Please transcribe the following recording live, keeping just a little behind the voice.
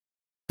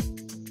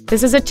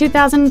This is a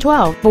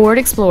 2012 Ford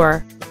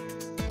Explorer.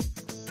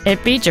 It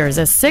features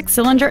a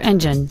 6-cylinder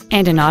engine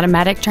and an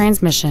automatic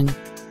transmission.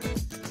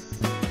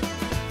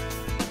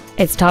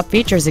 Its top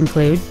features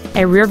include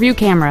a rear-view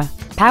camera,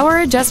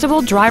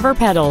 power-adjustable driver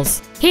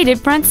pedals, heated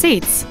front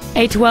seats,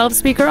 a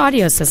 12-speaker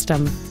audio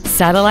system,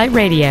 satellite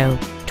radio,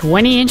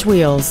 20-inch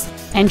wheels,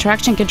 and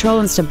traction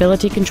control and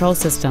stability control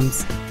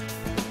systems.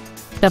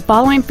 The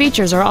following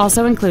features are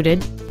also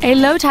included: a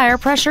low tire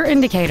pressure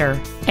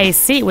indicator, a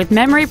seat with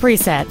memory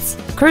presets,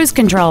 cruise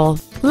control,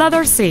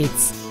 leather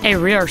seats, a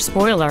rear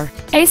spoiler,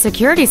 a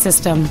security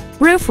system,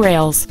 roof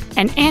rails,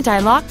 an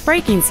anti-lock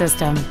braking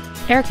system,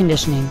 air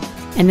conditioning,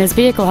 and this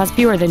vehicle has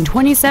fewer than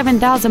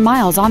 27,000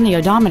 miles on the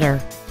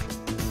odometer.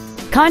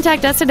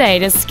 Contact us today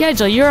to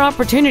schedule your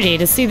opportunity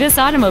to see this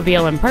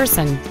automobile in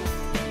person.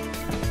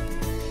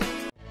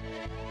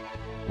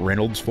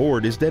 Reynolds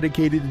Ford is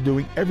dedicated to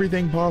doing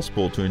everything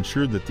possible to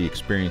ensure that the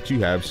experience you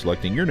have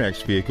selecting your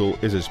next vehicle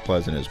is as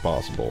pleasant as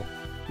possible.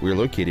 We're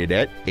located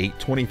at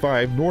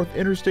 825 North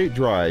Interstate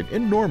Drive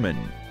in Norman.